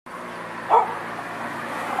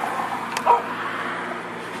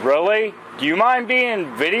Really? Do you mind being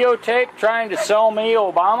videotaped trying to sell me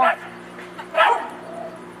Obama?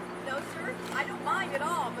 No, sir. I don't mind at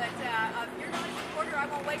all, but if you're not a supporter, I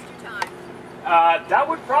won't waste your time. That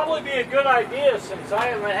would probably be a good idea since I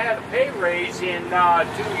haven't had a pay raise in 2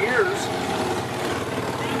 years.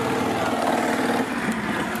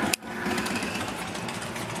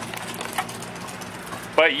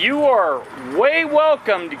 But you are way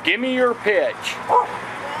welcome to give me your pitch. Well,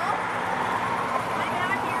 I'm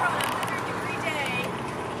out here on a 100-degree day.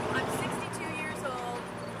 I'm 62 years old,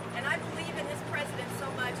 and I believe in this president so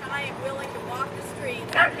much, I am willing to walk the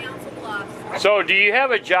streets of Council Bluffs. So, do you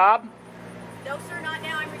have a job? No, sir, not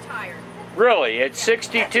now. I'm retired. Really? At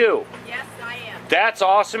 62? Yes, I am. That's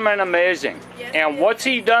awesome and amazing. Yes, and what's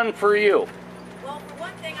he done for you? Well, for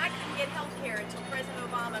one thing, I couldn't get health care until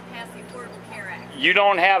President Obama passed the Affordable Care Act. You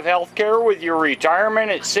don't have health care with your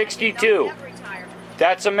retirement at 62? I don't have retirement.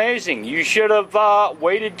 That's amazing. You should have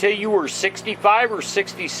waited till you were 65 or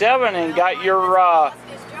 67 and got your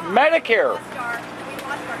Medicare. We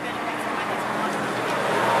lost our benefits.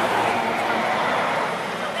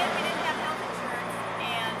 So then we didn't have health insurance,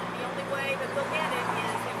 and the only way that we'll get it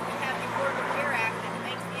is if we have the Affordable Care Act that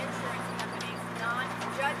makes the insurance companies not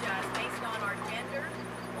judge us based on our gender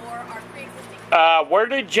or our pre-existing condition. Where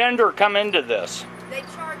did gender come into this? They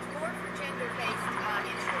charge more for gender-based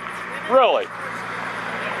insurance. Women Really? and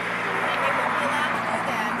they won't be allowed to do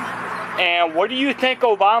that under And what do you think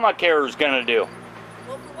Obamacare is going to do?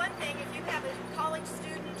 Well, for one thing, if you have a college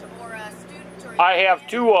student or a student or I have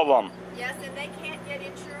 2 of them. yes, and they can't get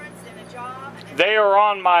insurance and a job. And They are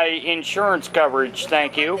on my insurance coverage, well,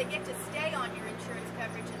 thank so you. They get to stay on your insurance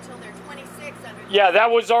coverage until they're 26 under the Yeah, that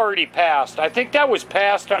was already passed. I think that was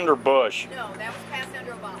passed under Bush. No, that was passed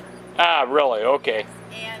under Obama. Ah, really? Okay.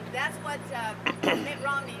 And that's what Mitt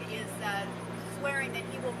Romney is swearing that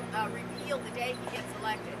he will repeal the day he gets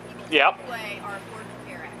elected. He will Yep. take away our Affordable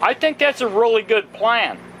Care Act. I think that's a really good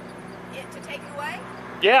plan. To take it away?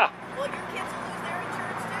 Yeah. Well, your kids will lose their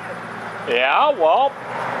insurance too. Yeah, well,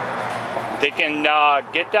 they can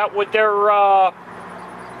get that with their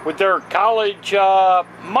college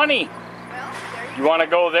money. Well, there You want to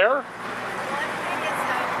go there? Well, I think it's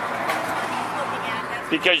what he's looking at. That's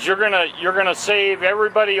Because you're gonna save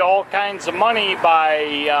everybody all kinds of money by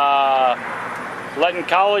letting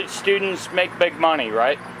college students make big money,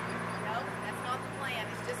 right? no, that's not the plan.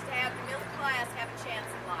 It's just to have the middle class have a chance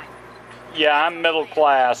in life. Yeah, I'm middle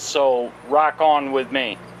class, so rock on with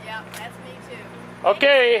me. Yeah, that's me too.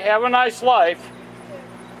 Okay, have a nice life.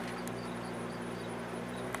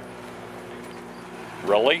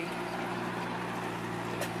 Really?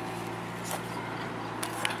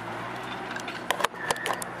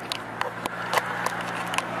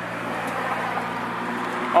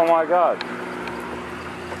 Oh my God.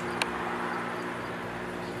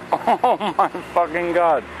 Oh my fucking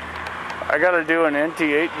God. I gotta do an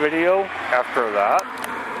NT8 video after that.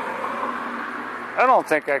 I don't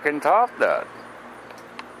think I can top that.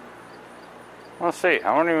 Let's see,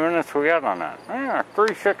 how many minutes we got on that? Yeah,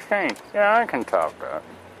 3:16. Yeah, I can top that.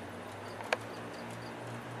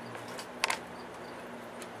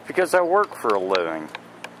 Because I work for a living.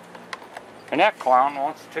 And that clown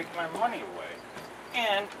wants to take my money away.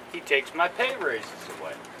 And he takes my pay raises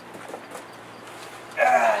away.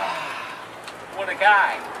 What a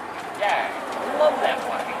guy. Yeah, I love that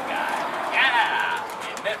fucking guy. Yeah,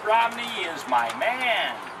 and Mitt Romney is my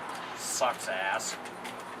man. Sucks ass.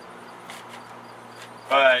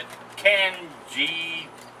 But Ken G...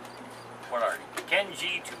 What are you? Ken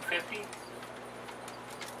G 250?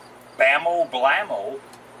 Bammo Blammo.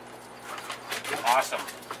 Awesome.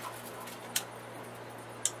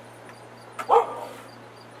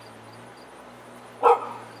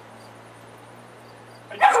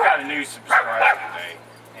 I just got a new subscriber today,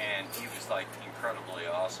 and he was like incredibly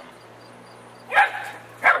awesome.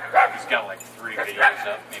 He's got like 3 videos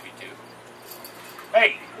up, maybe 2.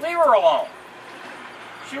 Hey, leave her alone.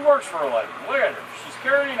 She works for a living. Look at her. She's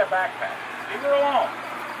carrying a backpack. Leave her alone.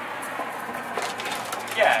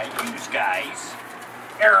 Yeah, yous guys.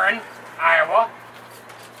 Aaron, Iowa.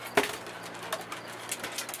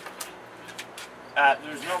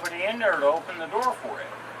 There's nobody in there to open the door for you.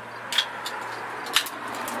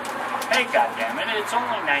 Hey, goddammit, it's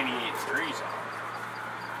only 98 degrees out.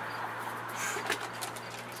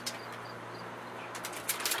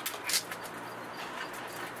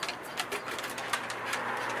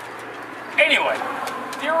 Anyway,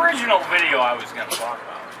 the original video I was going to talk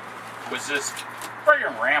about was this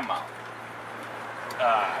friggin' ram mount.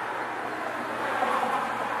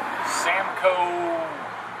 Samco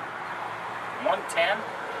 110?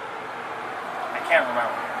 I can't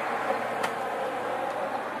remember.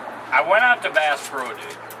 I went out to Bass Pro, dude,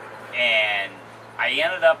 and I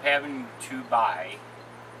ended up having to buy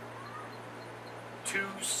 2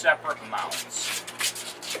 separate mounts.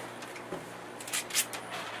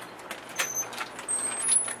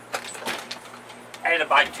 I had to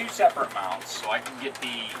buy 2 separate mounts so I could get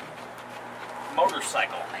the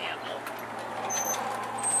motorcycle handle.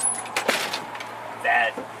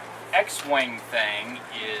 That X-Wing thing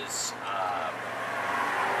is,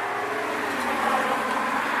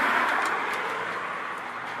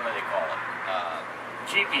 what do they call it?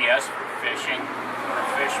 GPS for fishing, or a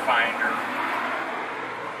fish finder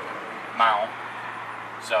mount.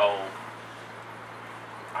 So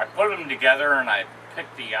I put them together and I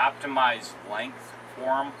picked the optimized length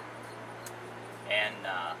for them, and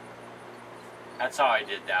that's how I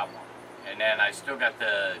did that one. And then I still got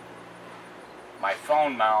my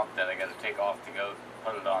phone mount that I got to take off to go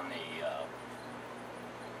put it on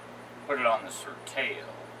the Surteo.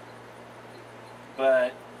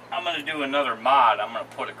 But I'm going to do another mod. I'm going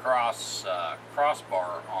to put a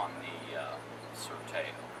crossbar on the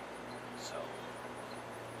Surteo. So,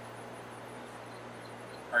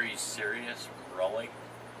 are you serious? Really?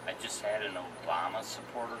 I just had an Obama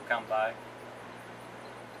supporter come by.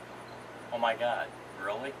 Oh my God,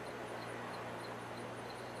 really? It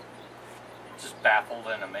just baffled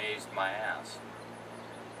and amazed my ass.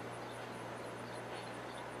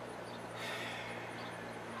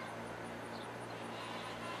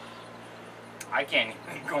 I can't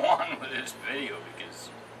even go on with this video because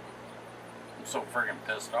I'm so friggin'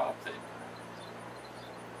 pissed off that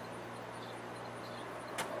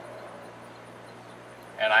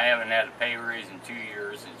and I haven't had a pay raise in 2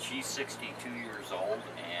 years, and she's 62 years old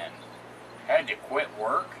and had to quit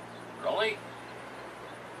work? Really?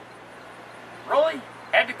 Really?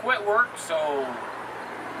 Had to quit work, so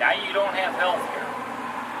now you don't have health care.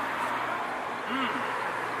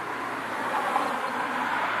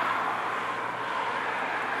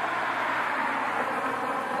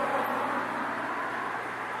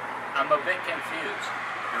 I'm a bit confused.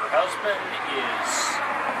 Your husband is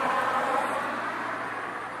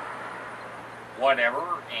whatever,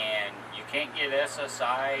 and you can't get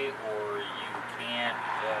SSI, or you can't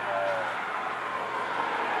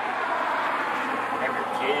have your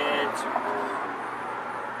kids, or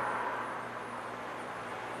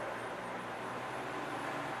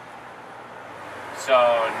so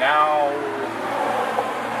now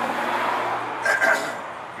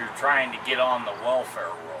you're trying to get on the welfare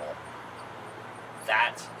roll.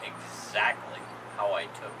 That's exactly how I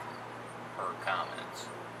took her comments.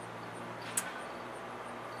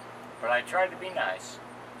 But I tried to be nice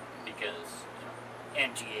because, you know,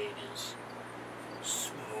 NT8 is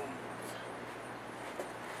smooth.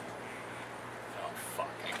 Oh fuck,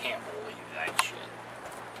 I can't believe that shit.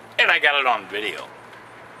 And I got it on video.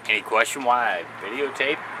 Any question why I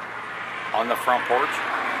videotape on the front porch?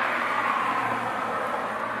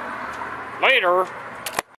 Later.